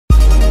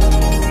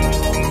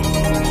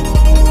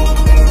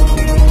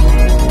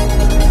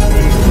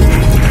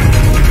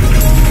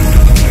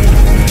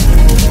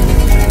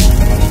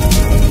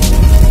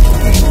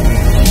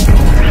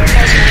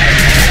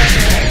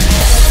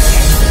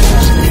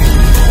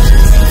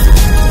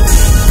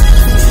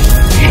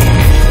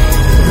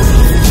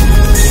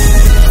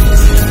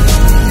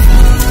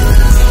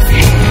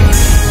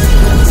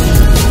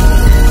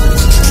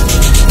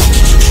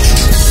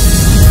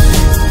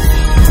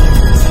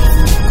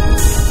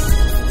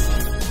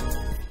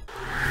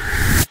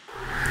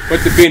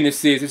What the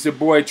business is, it's your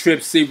boy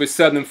Trip C with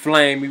Southern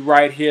Flame. We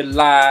right here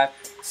live,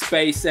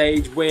 space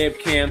age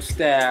webcam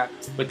style,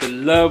 with the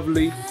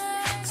lovely,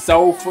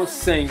 soulful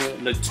singer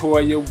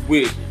Latoiya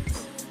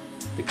Williams.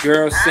 The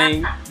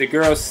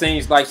girl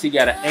sings like she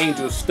got an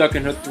angel stuck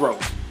in her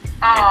throat.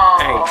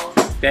 Oh.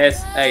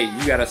 Hey,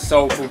 you got a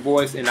soulful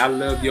voice, and I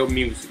love your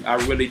music. I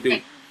really do.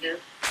 Thank you.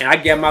 And I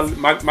got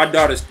my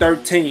daughter's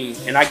 13,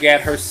 and I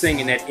got her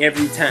singing that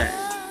every time.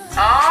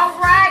 All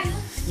right.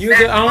 You're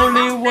the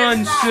only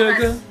one,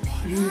 sugar.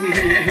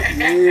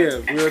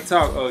 Yeah, real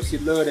talk. Oh, she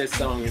love that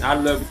song, and I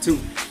love it too.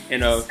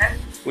 And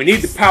we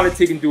need to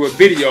politic and do a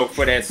video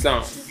for that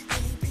song.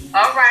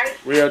 All right.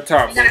 Real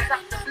talk. We gotta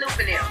talk to Snoop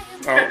and them.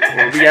 Oh,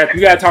 well,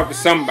 we gotta talk to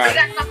somebody. We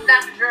gotta talk to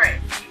Dr.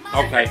 Dre.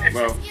 Okay,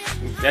 well,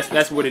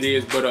 that's what it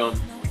is. But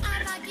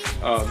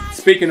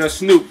speaking of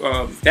Snoop,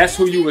 that's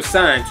who you were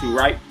signed to,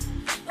 right?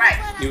 Right.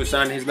 You were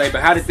signed to his label.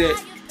 How did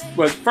that?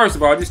 Well, first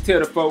of all, just tell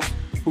the folks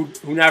who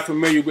not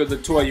familiar with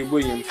Latoiya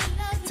Williams,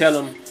 tell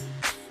them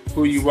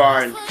who you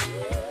are and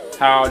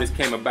how all this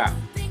came about.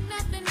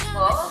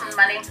 Well,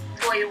 my name's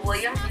Latoiya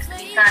Williams. Used to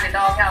be signed to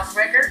Doghouse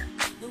Records.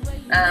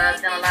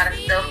 Done a lot of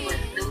stuff with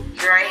Snoop,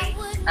 Dre,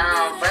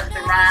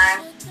 Busta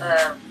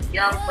Rhymes,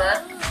 Young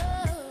Buck,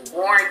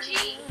 Warren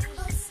G.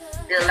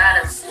 Did a lot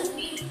of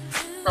movies,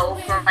 Soul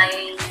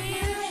Flame.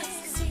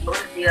 What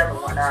was the other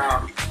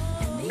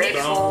one? Baby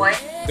Boy.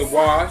 The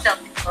Wash.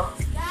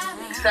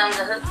 Sung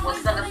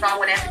a song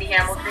with Anthony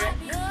Hamilton.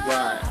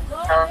 Right.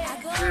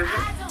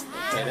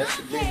 Okay, that's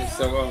the business.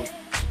 So,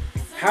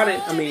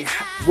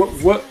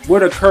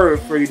 what occurred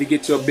for you to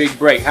get your big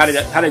break? How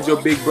did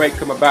your big break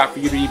come about for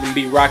you to even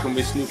be rocking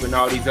with Snoop and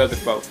all these other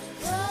folks?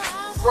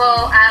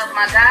 Well,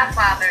 my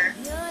godfather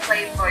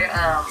played for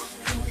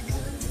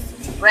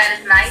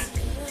Gladys Knight.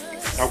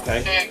 Okay.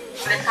 And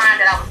the time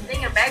that I was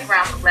singing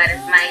background for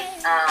Gladys Knight,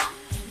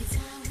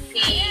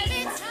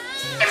 he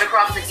came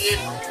across the gig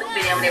with Snoop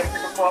and them. They were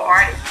looking for an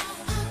artist.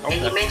 Okay.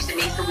 And he mentioned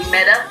me, so we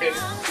met up and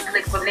we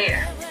clicked from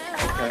there.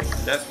 Okay,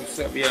 that's what's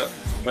up, yeah.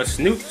 But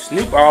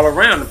Snoop all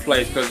around the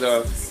place,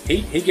 because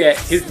he got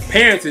his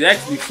parents is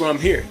actually from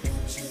here.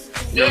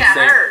 You know what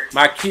I'm saying?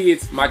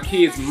 My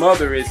kid's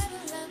mother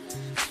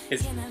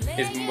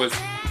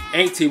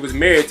auntie was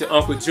married to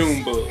Uncle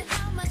Junebug.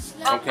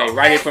 Okay,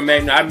 right here from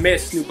Magna. I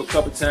met Snoop a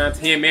couple times.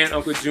 Him and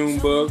Uncle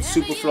Junebug,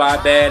 super fly,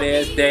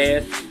 badass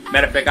dad.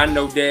 Matter of fact, I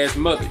know Dad's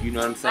mother. You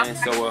know what I'm saying?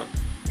 So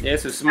yeah,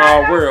 it's a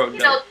small world,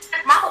 though.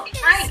 Mama be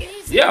singing.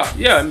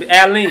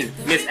 Yeah, Aline,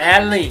 Miss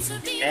Aline.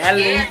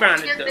 Yeah, Brown.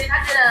 I did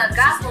a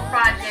gospel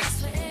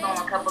project on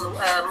a couple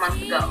of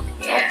months ago.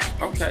 Yeah.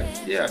 Okay,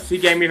 yeah. She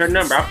gave me her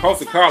number. I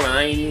posted to call her.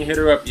 I ain't even hit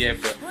her up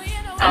yet, but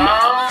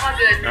my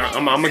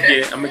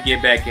goodness. I'm gonna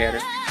get back at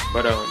her.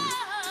 But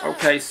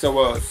okay,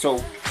 so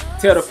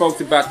tell the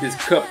folks about this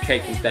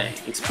cupcaking thing.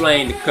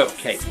 Explain the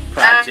cupcake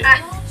project.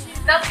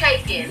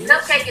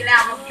 Cupcaking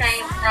album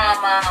came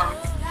from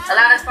a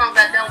lot of songs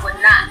I've done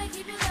with Knox.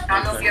 I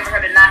don't know if you ever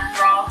heard of Knox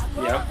Raw.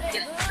 Yeah.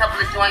 Did a couple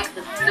of joints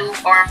with Snoop,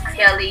 R.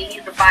 Kelly.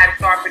 He's a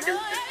 5-star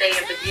producer, stay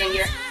in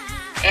Virginia.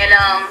 And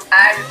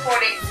I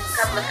recorded a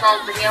couple of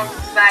songs with him. We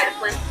decided to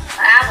put an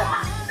album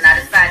out. And I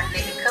decided to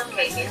make it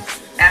Cupcaking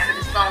after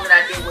the song that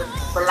I did with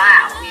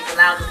Lyle. He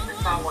allowed us the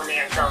song on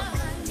there. So,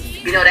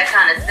 you know, that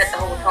kind of set the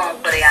whole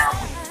tone for the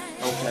album.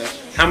 Okay.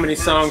 How many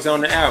songs on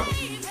the album?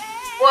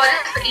 Well,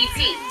 this is an EP.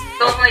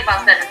 So it's only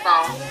about 7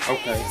 songs.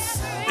 Okay.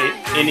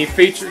 Any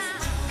features?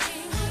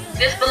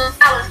 Just for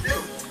Lyle and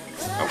Snoop.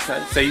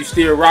 Okay. So you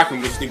still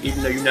rocking with Snoop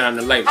even though you're not on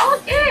the label?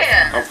 Oh,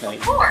 yeah. Okay.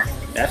 Of course.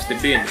 That's the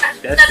business.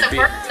 That's the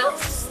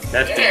business.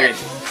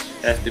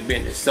 That's the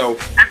business. So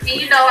I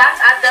mean, you know,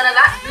 I've done a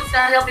lot. Snoop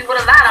done helped me with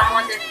a lot.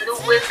 I'm on this new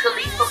Wiz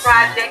Khalifa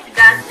project. You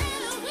guys,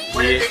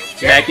 what is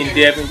it? Back in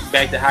Devon,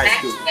 back to high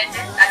school.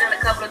 I done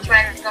a couple of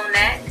tracks on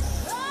that.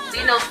 So,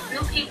 you know,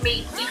 Snoop keep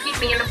me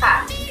in the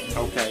pot.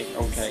 Okay.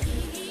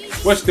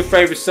 What's the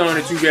favorite song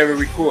that you've ever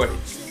recorded?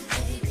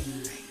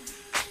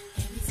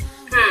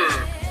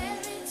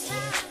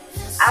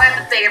 I'll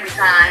have to say Every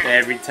Time.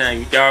 Every Time.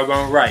 You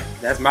doggone right.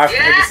 That's my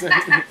favorite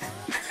song.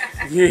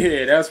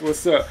 Yeah, that's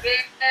what's up.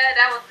 Yeah,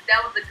 that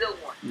was a good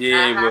one.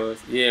 Yeah,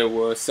 it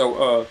was.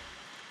 So,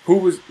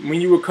 when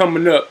you were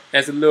coming up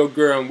as a little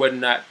girl and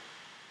whatnot,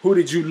 who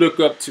did you look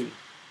up to?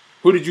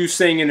 Who did you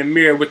sing in the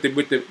mirror with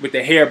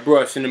the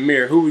hairbrush in the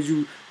mirror?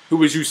 Who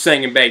was you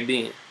singing back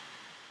then?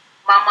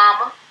 My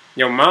mama.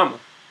 Your mama.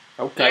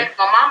 Okay. Yeah,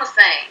 my mama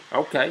sang.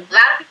 Okay. A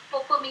lot of people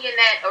put me in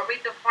that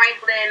Aretha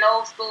Franklin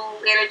old school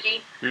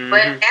energy,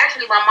 but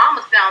actually my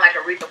mama sound like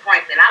Aretha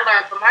Franklin. I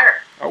learned from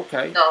her.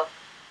 Okay. So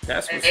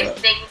that's what's they up.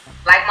 sing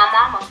like my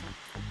mama.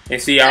 And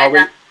see, I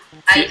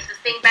used to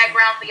sing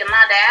background for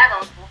Yolanda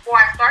Adams before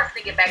I started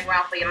singing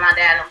background for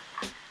Yolanda Adams.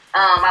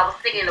 I was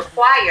singing in the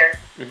choir,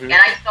 and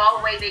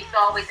they used to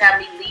always have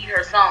me lead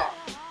her song.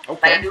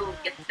 Okay. Like do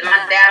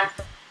Yolanda Adams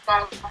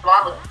song, so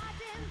I was,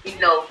 you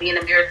know, be in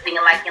the mirror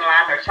singing like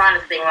Yolanda or trying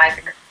to sing like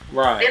her.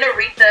 Right. Then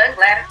Aretha,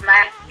 Gladys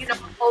Knight, you know,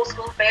 old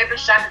school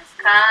favorites, Shaka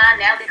Khan,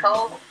 Natalie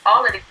Cole,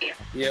 all of them.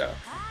 Yeah.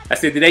 I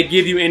said, did they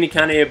give you any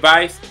kind of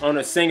advice on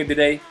a singer?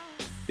 Did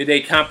Did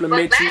they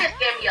compliment but you? Gladys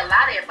gave me a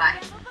lot of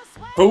advice.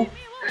 Who?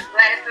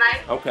 Gladys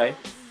Knight. Okay.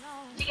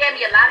 She gave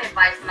me a lot of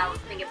advice when I was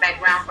singing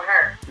background for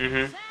her.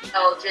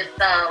 So just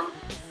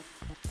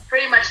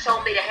pretty much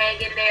told me to hang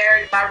in there.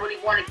 If I really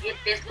want to get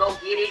this, go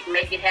get it,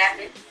 make it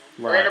happen.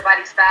 Right. Let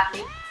nobody stop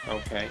me.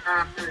 Okay.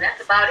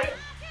 That's about it.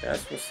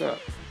 That's what's up.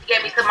 She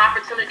gave me some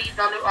opportunities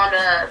on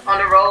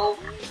the road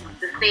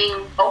to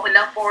sing, open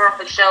up for her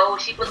for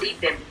shows. She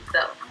believed in me,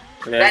 so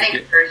that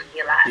encouraged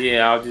me a lot.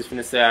 Yeah, I was just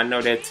gonna say I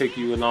know that took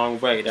you a long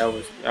way. That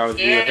was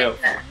real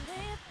helpful.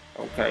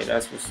 Okay,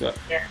 that's what's up.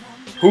 Yeah.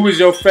 Who is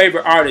your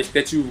favorite artist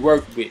that you've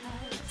worked with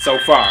so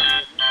far?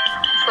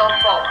 So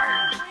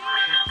far.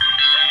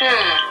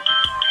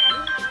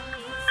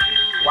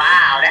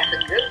 Wow, that's a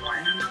good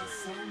one.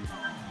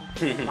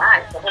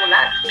 Wow, it's a whole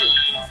lot too.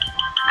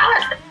 I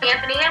would say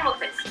Anthony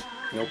Hamilton.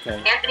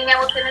 Okay. Anthony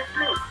Hamilton and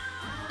Snoop.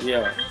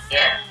 Yeah.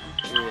 Yeah.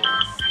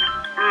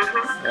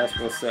 That's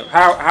what's up.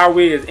 How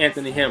is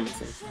Anthony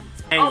Hamilton?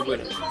 Hang with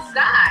him. He's a cool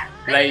guy.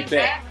 Laid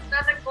back.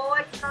 Southern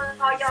boy. You know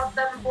how y'all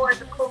Southern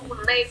boys are cool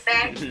and laid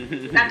back.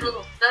 Got a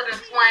little Southern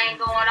swang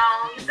going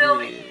on. You feel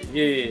me?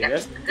 Yeah,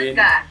 that's the good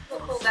guy.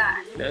 Cool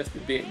guy. That's the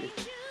business.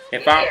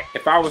 If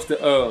I was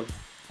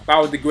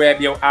to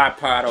grab your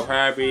iPod or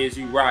however it is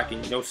you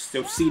rocking, your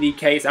CD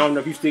case, I don't know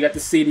if you still got the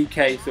CD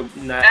case or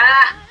not,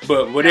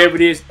 but whatever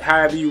it is,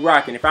 however you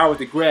rocking, if I was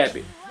to grab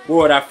it, what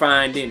would I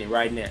find in it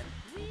right now?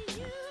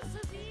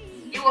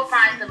 You will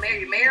find some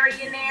Mary Mary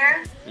in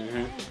there.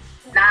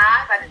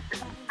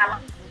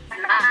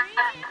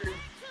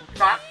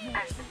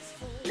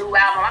 New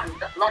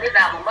album, load his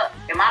album up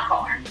in my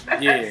car.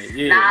 Yeah.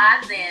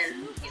 Nas and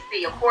you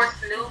see, of course,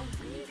 Snoop.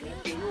 You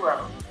see who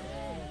else?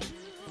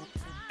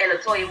 And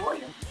Latoiya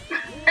Williams.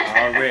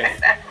 Already.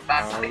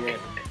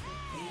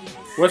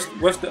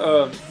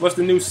 What's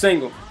the new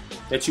single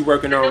that you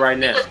working on right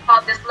now? It's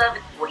called This Love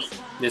Is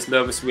Sweet. This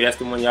Love Is Sweet. That's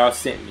the one y'all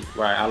sent me.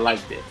 Right. I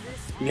like that.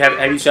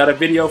 Have you shot a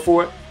video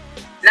for it?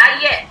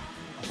 Not yet.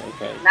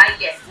 Okay. Not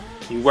yet.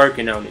 You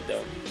working on it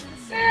though?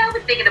 Yeah,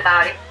 we're thinking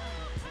about it.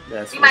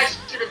 We might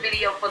shoot a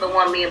video for the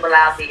one me and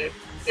Lyle did. It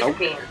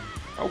depends.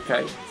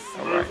 Okay.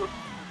 All right.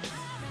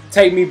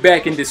 Take me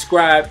back and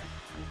describe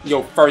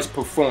your first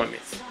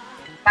performance.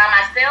 By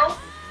myself?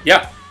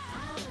 Yep.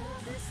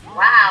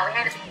 Wow, it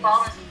had to be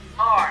Falling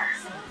Star.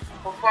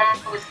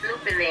 Performing with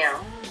Snoop and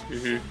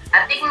them.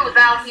 I think we was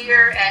out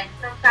here at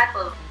some type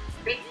of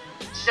big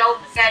show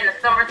we had in the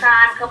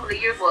summertime a couple of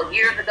years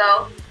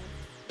ago.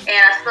 And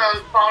I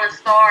sung Falling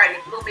Star and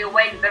it blew me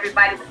away because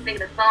everybody was singing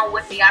the song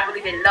with me. I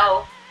really didn't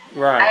know.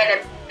 Right. I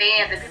had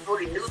fans and people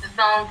who knew the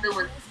songs.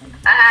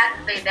 I had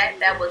to say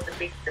that was the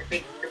big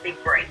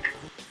break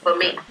for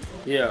me.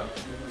 Yeah.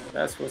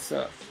 That's what's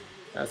up.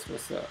 That's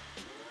what's up.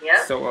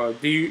 Yep. So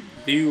do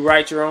you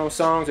write your own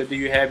songs or do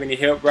you have any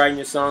help writing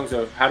your songs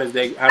or how does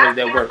that work? I write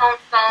my own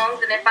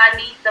songs and if I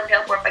need some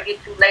help or if I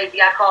get too lazy,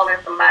 I call in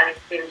somebody to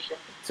finish it.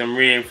 Some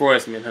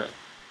reinforcement, huh?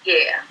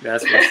 Yeah.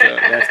 That's what's up.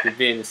 That's the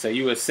business. So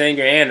you a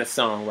singer and a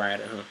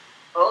songwriter, huh?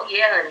 Oh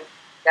yeah, honey.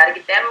 Gotta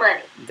get that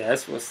money.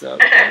 That's what's up.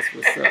 That's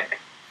what's up.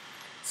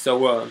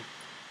 So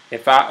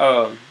if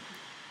I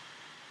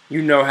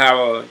you know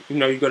how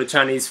you go to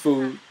Chinese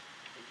food.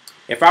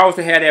 If I was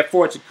to have that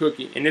fortune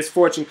cookie, and this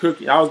fortune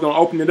cookie, I was going to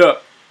open it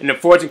up, and the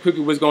fortune cookie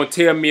was going to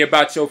tell me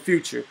about your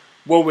future,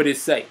 what would it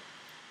say?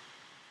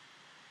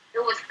 It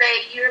would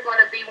say you're going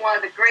to be one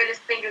of the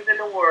greatest singers in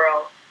the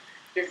world.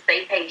 Just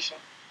stay patient.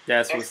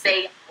 That's and what's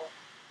stay humble.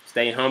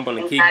 Stay humble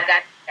and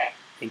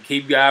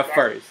keep God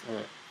first.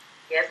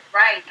 That's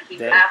right. Keep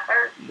God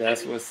first.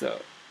 That's what's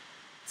up.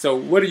 So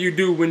what do you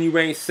do when you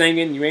ain't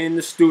singing, you ain't in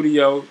the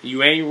studio,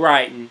 you ain't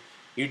writing,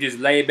 you just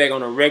lay back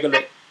on a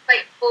regular...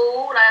 Play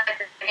food, I like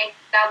to hang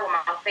out with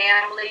my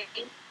family,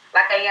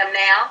 like I am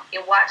now,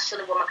 and watch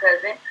chilling with my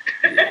cousin.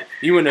 Yeah.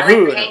 You in the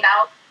hood? Like to hang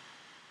out.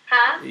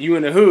 Huh? You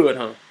in the hood,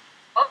 huh?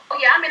 Oh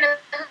yeah, I'm in the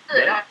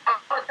hood all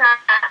the time.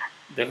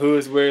 The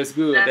hood's where it's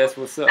good. That's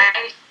what's up. I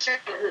ain't sure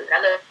the hood. I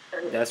love the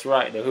hood. That's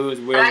right. The hood's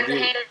where it's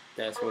good.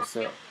 That's what's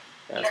up.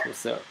 That's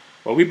what's up.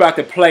 Well, we about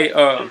to play.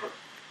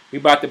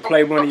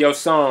 One of your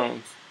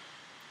songs,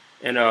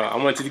 and I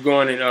want you to go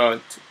on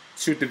and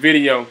shoot the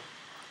video.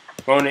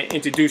 Go on and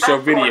introduce your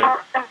video.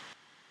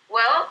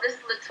 Well, this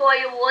is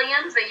Latoiya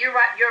Williams, and you're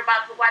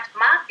about to watch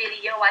my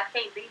video. I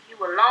Can't Leave You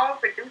Alone,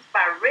 produced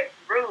by Rick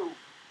Rude.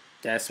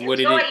 That's what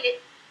it is.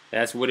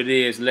 That's what it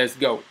is. Let's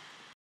go.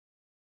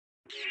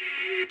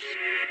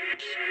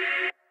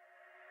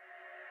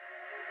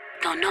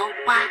 Don't know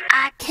why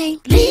I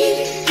can't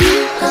leave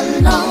you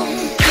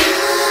alone.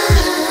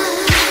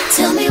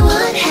 Tell me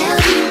what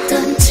have you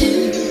done to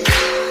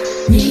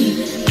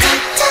me?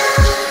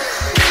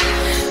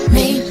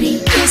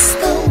 Maybe it's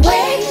the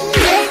way you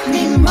make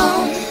me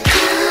moan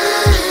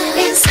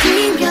and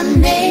scream your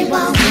name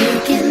while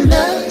making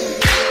love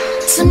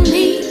to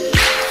me.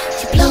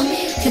 You blow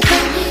me, you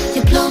blow me,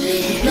 you blow me,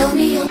 you blow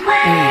me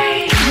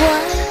away.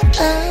 What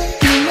a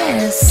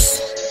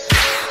mess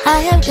I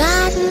have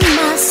gotten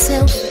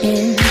myself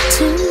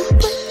into,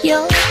 but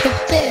you're the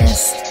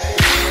best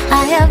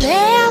I have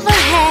ever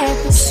had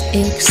this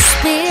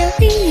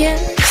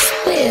experience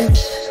with.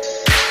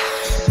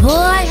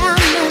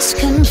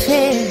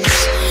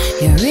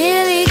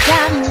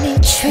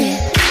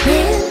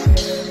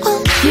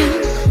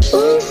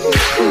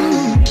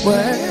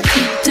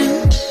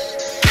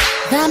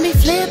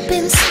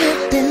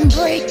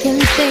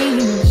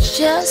 things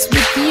just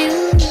with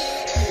you.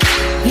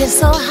 Get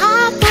so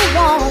hot the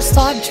walls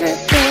start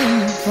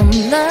dripping from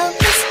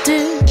lover's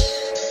dew.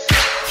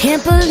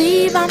 Can't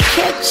believe I'm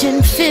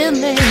catching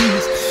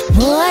feelings.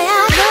 Boy,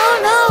 I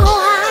don't know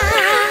why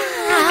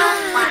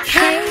I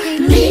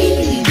can't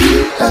leave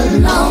you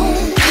alone.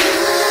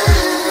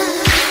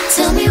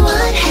 Tell me,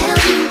 what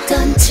have you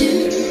done to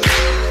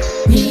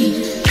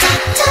me?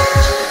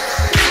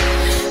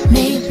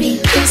 Maybe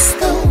it's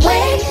the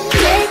way you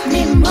make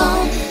me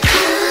moan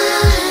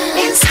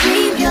and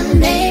scream your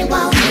name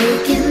while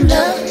making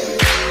love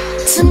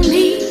to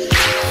me.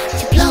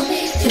 You blow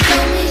me, you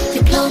blow me,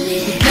 you blow me,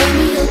 you blow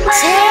me away.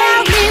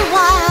 Tell me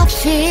why I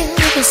feel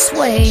this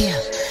way.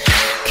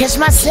 Catch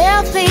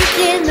myself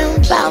thinking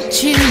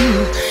about you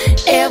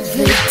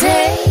every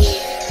day.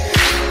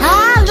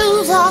 I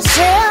lose all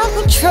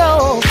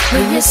self-control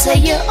when you say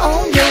you're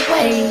on your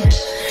way.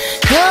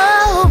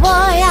 Oh boy,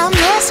 I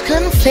must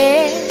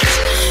confess,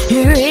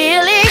 you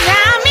really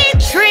got me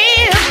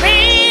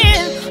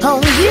tripping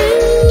on you.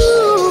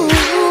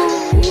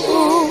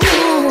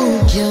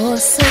 You're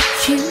so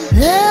cute.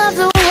 Love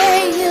the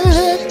way you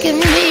look at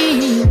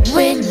me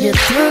when you're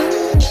through,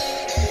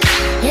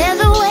 and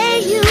the way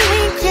you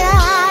wink your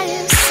eye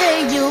and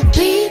say you'll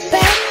be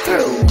back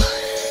through.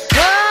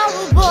 Oh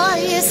boy,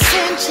 it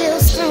sent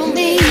chills through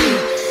me.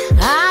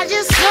 I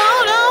just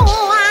don't know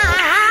why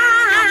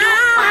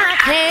I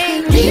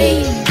can't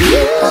leave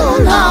you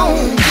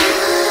alone.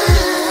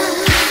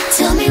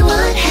 Tell me,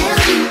 what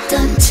have you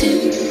done to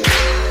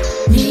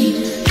me?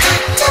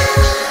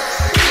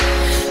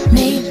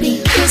 Maybe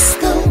it's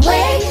the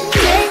way you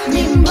make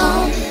me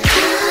moan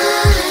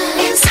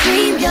and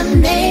scream your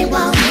name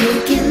while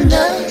making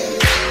love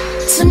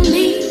to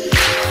me.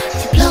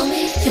 You blow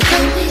me, you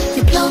blow me,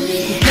 you blow me,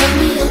 you blow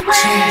me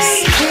away.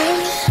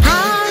 I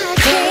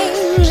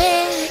can't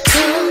let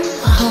too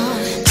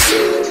hard,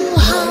 too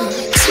hard,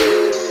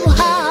 too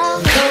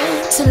hard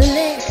to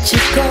let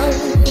you go.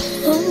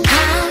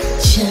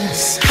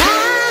 I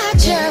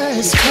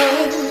just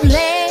can't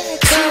let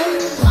too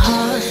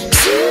hard,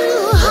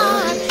 too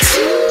hard,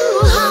 too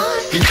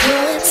hard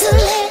to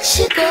let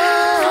you go.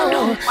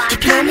 You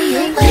blow me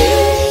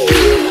away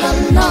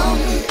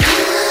alone.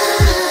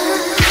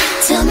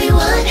 Tell me,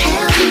 what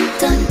have you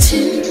done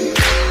to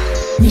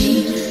me?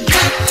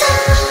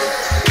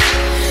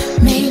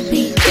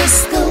 Maybe it's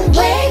the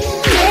way you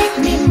make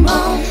me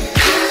moan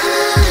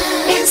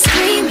and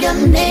scream your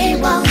name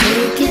while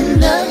making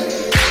love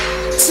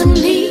to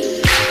me.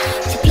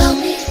 You blow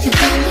me, you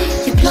blow me,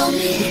 you blow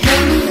me, you blow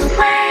me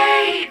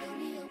away.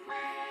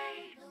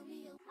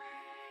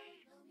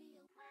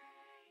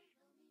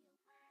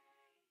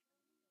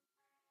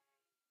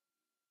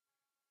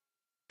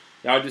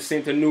 Y'all just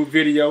seen the new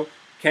video,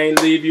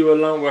 Can't Leave You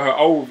Alone, with her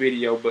old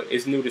video, but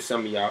it's new to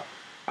some of y'all.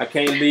 I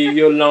Can't Leave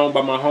You Alone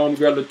by my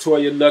homegirl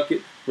Latoiya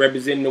Luckett,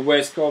 representing the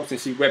West Coast, and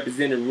she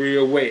represented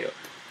real well.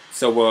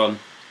 So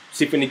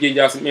she finna give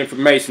y'all some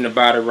information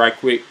about it right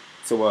quick.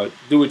 So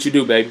do what you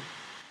do, baby.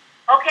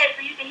 Okay,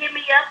 so you can hit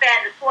me up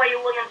at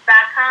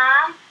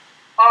LatoiyaWilliams.com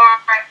or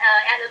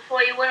at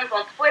Latoiya Williams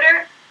on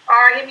Twitter,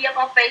 or hit me up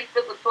on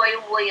Facebook,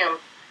 Latoiya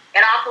Williams.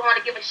 And I also want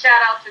to give a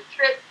shout out to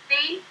Trip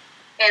C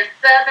and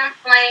Southern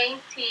Flame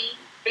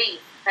TV.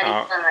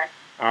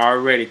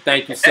 Already,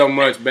 thank you so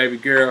much, baby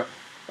girl.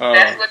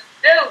 That's what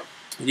you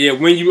do. Yeah,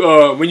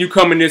 when you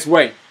coming this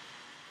way?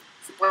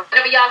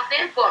 Whatever y'all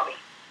send for me.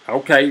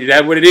 Okay,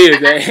 that's what it is. I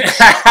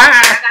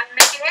gotta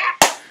make it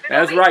happen.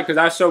 That's right,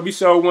 because we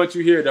sure want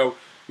you here though.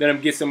 Let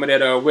them get some of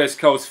that West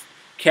Coast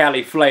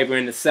Cali flavor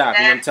in the South.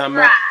 You know what I'm talking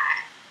about?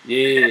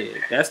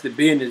 Yeah, that's the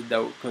business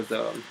though. Cause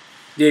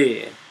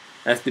yeah,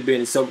 that's the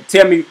business. So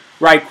tell me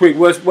right quick,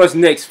 what's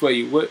next for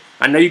you?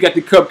 I know you got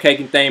the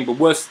cupcaking thing, but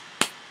what's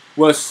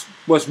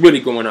really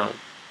going on?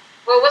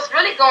 Well, what's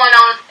really going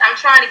on is I'm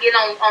trying to get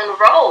on the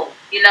road.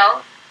 You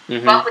know,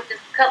 but with this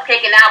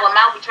cupcaking album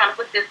out, we're trying to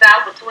put this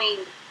out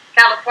between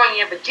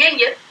California and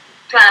Virginia,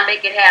 trying to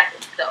make it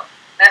happen. So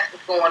that's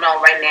what's going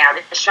on right now.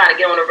 They're just trying to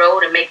get on the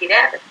road and make it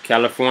happen.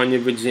 California,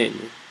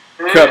 Virginia,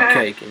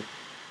 cupcaking.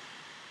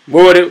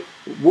 What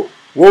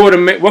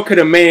could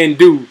a man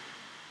do?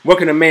 What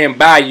can a man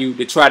buy you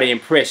to try to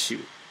impress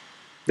you?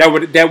 That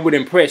would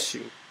impress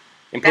you.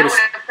 That would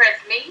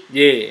impress me?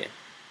 Yeah.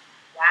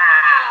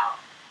 Wow.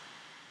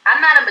 I'm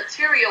not a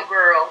material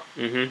girl.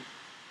 Mm-hmm.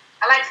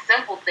 I like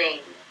simple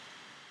things.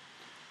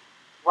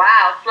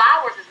 Wow,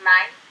 flowers is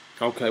nice.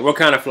 Okay, what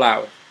kind of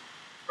flowers?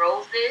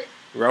 Roses.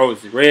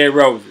 Roses, red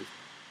roses.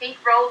 Pink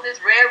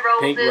roses, red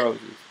roses. Pink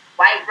roses.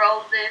 White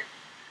roses.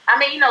 I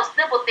mean,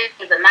 simple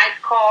things. A nice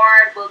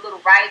card with a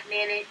little writing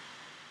in it.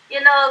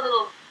 A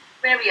little,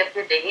 maybe a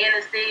bit of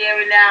Hennessy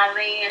every now and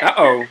then.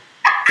 Uh-oh.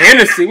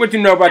 Hennessy? What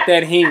you know about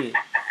that hen?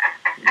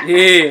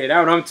 Yeah,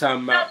 that's what I'm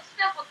talking about.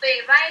 Simple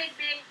things. I ain't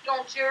big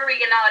on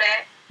jewelry and all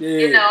that.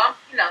 Yeah.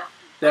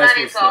 I'm not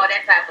into all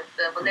that type of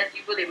stuff unless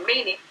you really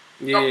mean it.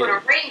 Yeah. Don't put a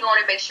ring on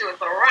it, make sure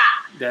it's a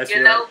rock. That's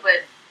right.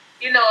 But,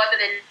 other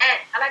than that,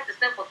 I like the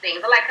simple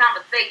things. I like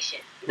conversation.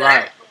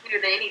 Right. That's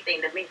sweeter than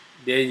anything to me.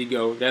 There you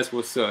go. That's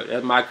what's up.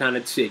 That's my kind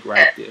of chick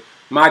right there.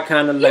 My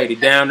kind of lady,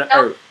 down to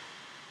earth.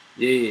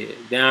 Yeah,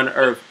 down to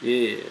earth.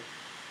 Yeah,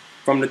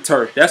 from the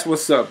turf. That's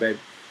what's up, baby.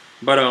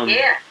 But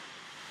Yeah.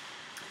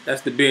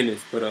 that's the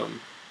business. But like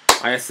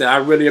I said, I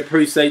really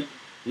appreciate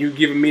you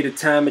giving me the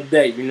time of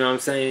day. You know what I'm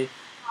saying?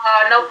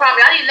 No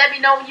problem. I need to let me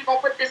know when you gonna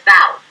put this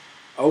out.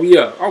 Oh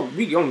yeah. Oh,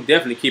 we gonna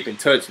definitely keep in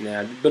touch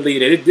now.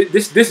 Believe that.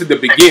 This is the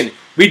beginning.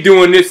 We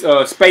doing this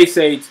space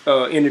age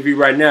interview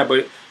right now,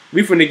 but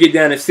we finna get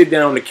down and sit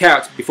down on the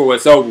couch before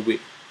it's over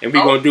with, and we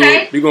gonna do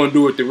it. We gonna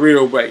do it the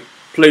real way.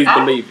 Please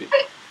believe it.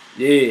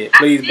 Yeah.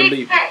 Please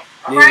believe it.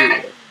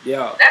 Yeah.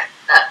 Yeah.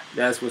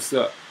 That's what's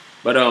up.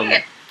 But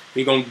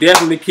we gonna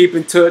definitely keep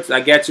in touch. I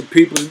got your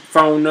people's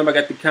phone number. I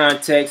got the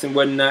contacts and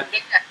whatnot. Yeah.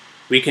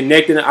 We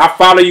connected. I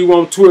follow you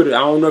on Twitter. I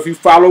don't know if you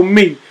follow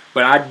me,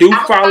 but I do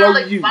follow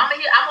you. I'm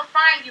gonna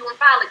find you and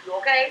follow you.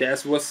 Okay.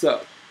 That's what's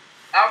up.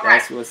 All right.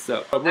 That's what's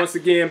up. But once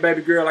again,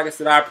 baby girl, like I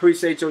said, I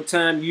appreciate your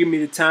time. You give me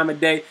the time of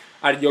day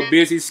out of your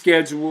busy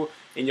schedule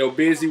and your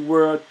busy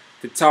world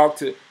to talk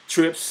to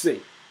Trip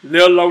C.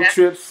 Lil Low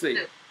Trip C.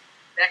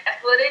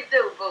 That's what it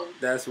do, boo.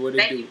 That's what it do.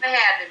 Thank you for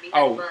having me.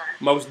 Oh,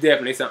 most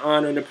definitely. It's an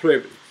honor and a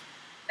privilege.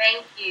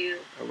 Thank you.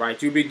 All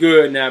right. You be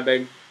good now,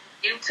 baby.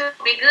 You too.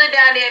 Be good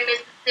down there in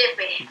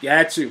Mississippi.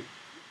 Got you.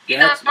 You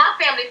know, my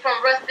family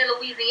from Ruston,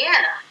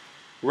 Louisiana.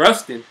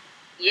 Ruston?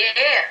 Yeah.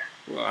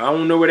 Well, I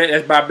don't know where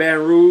that's by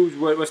Baton Rouge.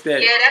 What's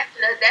that? Yeah,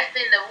 that's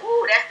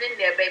in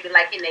there, baby.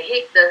 Like in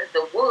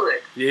the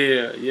woods.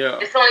 Yeah, yeah.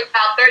 It's only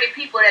about 30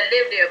 people that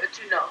live there, but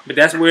you know. But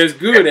that's where it's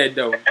good at,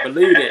 though.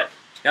 Believe that.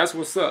 That's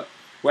what's up.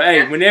 Well,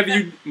 hey,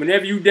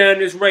 whenever you down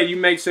this way, you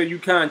make sure you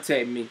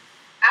contact me.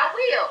 I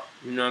will.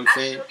 You know what I'm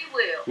saying? I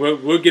surely will.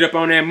 We'll get up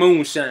on that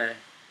moonshine.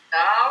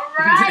 All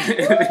right. Ooh,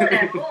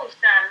 that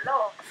moonshine,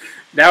 Lord.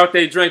 That's what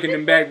they drink in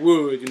them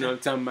backwoods, you know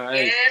what I'm talking about?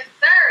 Yes,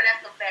 sir.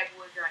 That's some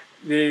backwoods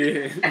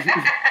drinking.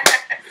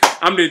 Yeah.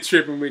 I'm just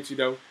tripping with you,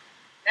 though.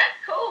 That's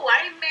cool.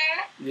 I ain't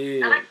mad.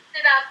 Yeah. I like to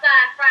sit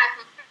outside, fry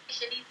some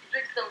fish, and eat,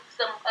 drink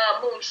some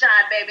moonshine,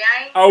 baby.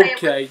 I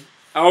ain't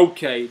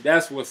Okay.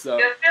 That's what's up.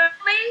 You feel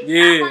me?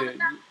 Yeah.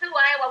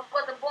 I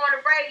wasn't born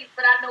and raised,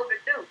 but I know what to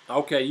do.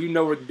 Okay, you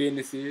know what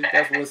business is.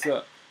 That's what's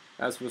up.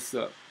 That's what's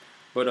up.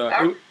 But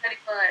fun.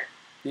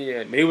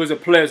 Yeah, it was a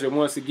pleasure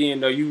once again.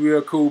 Though you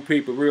real cool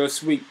people, real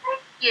sweet.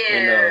 Yeah.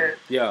 And,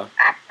 yeah.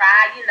 I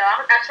try, you know.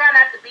 I try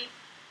not to be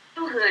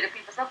too hood to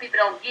people. Some people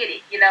don't get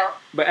it, you know.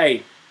 But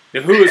hey,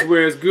 the hood's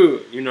where it's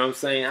good. You know what I'm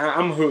saying?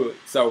 I'm hood,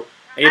 so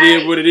it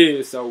is what it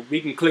is. So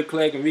we can click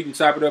clack and we can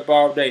chop it up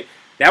all day.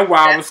 That's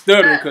why I was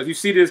stuttering, because you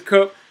see this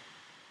cup.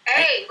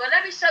 Hey, well,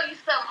 let me show you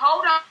something.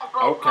 Hold on,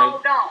 bro. Okay.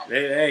 Hold on.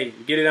 Hey,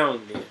 get it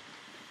on then.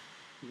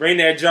 Bring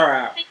that jar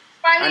out.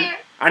 Right here?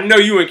 I know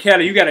you in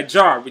Cali. You got a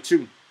jar with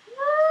you.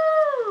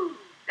 Woo!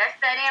 That's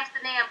that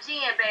Amsterdam gin,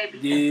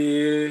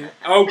 Yeah. baby.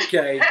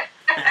 Okay.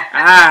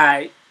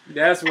 Alright.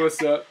 That's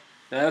what's up.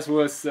 That's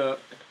what's up.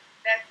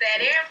 That's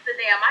that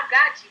Amsterdam. I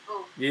got you,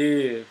 boo.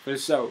 Yeah, for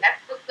sure.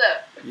 That's what's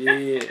up.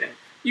 Yeah.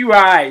 You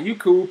alright. You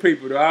cool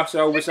people, though. I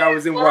sure wish I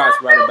was in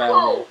Watts right about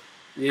now.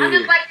 Yeah. I'm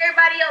just like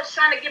everybody else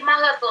trying to get my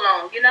hustle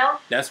on, you know?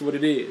 That's what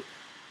it is.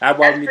 That's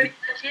pretty much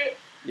it.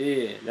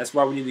 Yeah, that's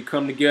why we need to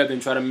come together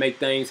and try to make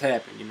things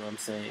happen. You know what I'm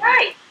saying?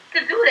 Right. To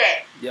do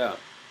that. Yeah.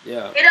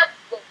 Yeah. Hit up,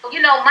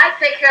 you know, Mike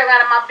take care of a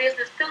lot of my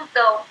business too,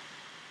 so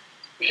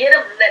hit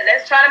up,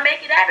 let's try to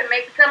make it happen,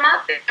 make it come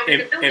out there.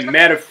 And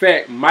matter of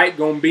fact, Mike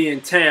gonna be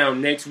in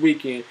town next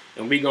weekend,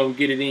 and we gonna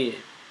get it in.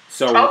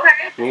 So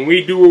when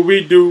we do what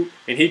we do,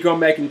 and he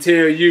come back and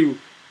tell you,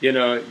 you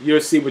know,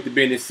 you'll see what the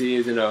business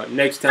is, and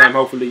next time,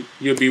 hopefully,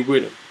 you'll be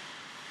with him.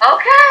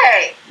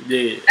 Okay.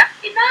 Yeah.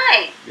 That'd be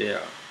nice.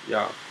 Yeah.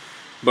 Yeah.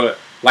 But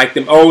like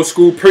them old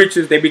school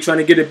preachers, they be trying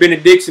to get a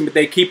benediction, but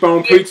they keep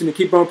on preaching and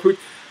keep on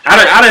preaching.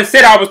 I done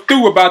said I was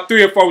through about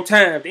 3 or 4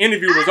 times. The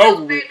interview was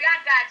over with. Baby,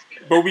 I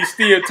got you. But we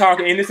still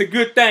talking, and it's a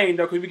good thing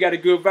though, because we got a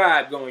good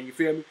vibe going. You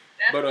feel me?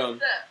 That's but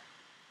what's up.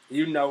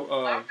 you know.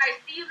 All right,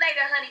 see you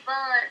later, honey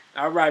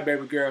bun. All right,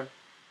 baby girl.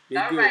 Be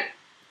all good. right,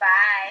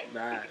 bye.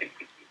 Bye.